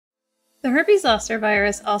The herpes zoster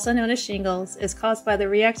virus, also known as shingles, is caused by the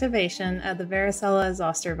reactivation of the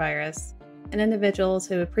varicella-zoster virus in individuals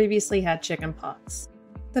who have previously had chickenpox.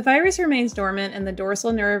 The virus remains dormant in the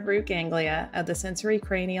dorsal nerve root ganglia of the sensory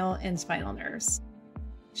cranial and spinal nerves.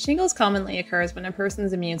 Shingles commonly occurs when a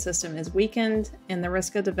person's immune system is weakened, and the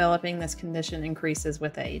risk of developing this condition increases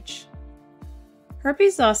with age.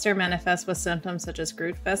 Herpes zoster manifests with symptoms such as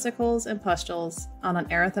grooved vesicles and pustules on an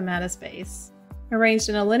erythematous base, arranged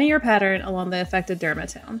in a linear pattern along the affected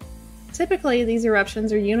dermatome. Typically, these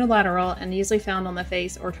eruptions are unilateral and usually found on the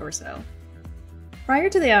face or torso. Prior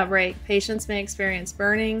to the outbreak, patients may experience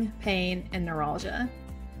burning, pain, and neuralgia.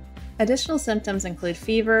 Additional symptoms include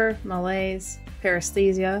fever, malaise,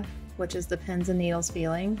 paresthesia, which is the pins and needles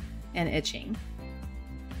feeling, and itching.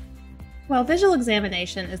 While visual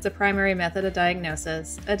examination is the primary method of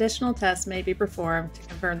diagnosis, additional tests may be performed to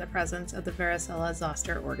confirm the presence of the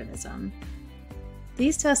varicella-zoster organism.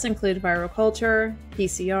 These tests include viral culture,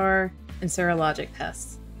 PCR, and serologic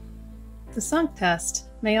tests. The SUNC test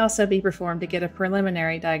may also be performed to get a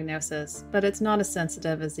preliminary diagnosis, but it's not as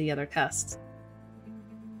sensitive as the other tests.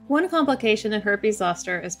 One complication of herpes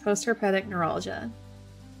zoster is postherpetic neuralgia,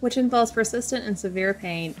 which involves persistent and severe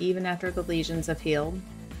pain even after the lesions have healed.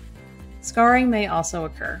 Scarring may also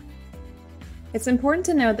occur. It's important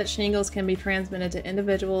to note that shingles can be transmitted to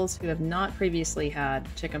individuals who have not previously had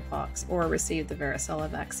chickenpox or received the varicella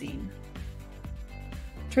vaccine.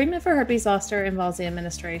 Treatment for herpes zoster involves the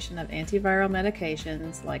administration of antiviral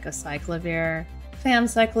medications like acyclovir,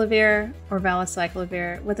 famciclovir, or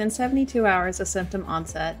valacyclovir within 72 hours of symptom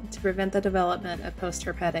onset to prevent the development of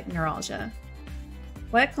postherpetic neuralgia.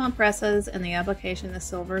 Wet compresses and the application of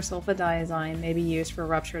silver sulfadiazine may be used for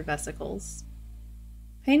ruptured vesicles.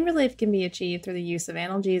 Pain relief can be achieved through the use of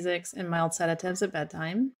analgesics and mild sedatives at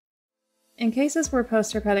bedtime. In cases where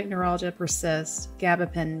postherpetic neuralgia persists,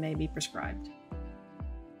 gabapentin may be prescribed.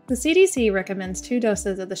 The CDC recommends 2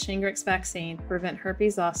 doses of the Shingrix vaccine to prevent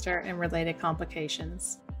herpes zoster and related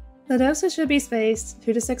complications. The doses should be spaced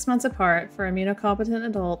 2 to 6 months apart for immunocompetent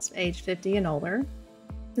adults aged 50 and older.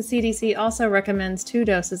 The CDC also recommends 2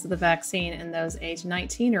 doses of the vaccine in those aged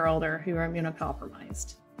 19 or older who are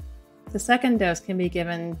immunocompromised. The second dose can be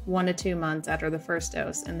given 1 to 2 months after the first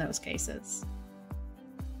dose in those cases.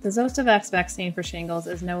 The Zostavax vaccine for shingles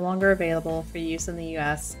is no longer available for use in the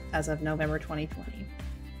US as of November 2020.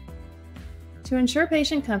 To ensure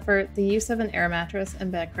patient comfort, the use of an air mattress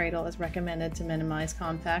and bed cradle is recommended to minimize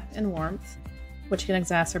contact and warmth, which can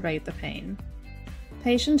exacerbate the pain.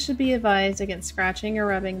 Patients should be advised against scratching or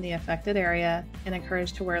rubbing the affected area and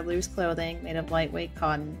encouraged to wear loose clothing made of lightweight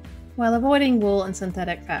cotton, while avoiding wool and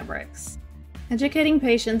synthetic fabrics. Educating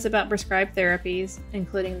patients about prescribed therapies,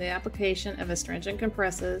 including the application of astringent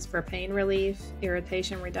compresses for pain relief,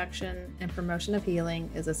 irritation reduction, and promotion of healing,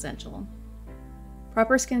 is essential.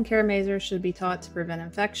 Proper skincare measures should be taught to prevent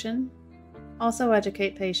infection. Also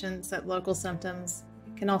educate patients that local symptoms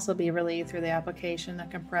can also be relieved through the application of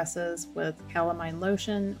compresses with calamine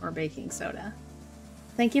lotion or baking soda.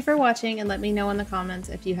 Thank you for watching, and let me know in the comments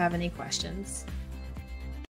if you have any questions.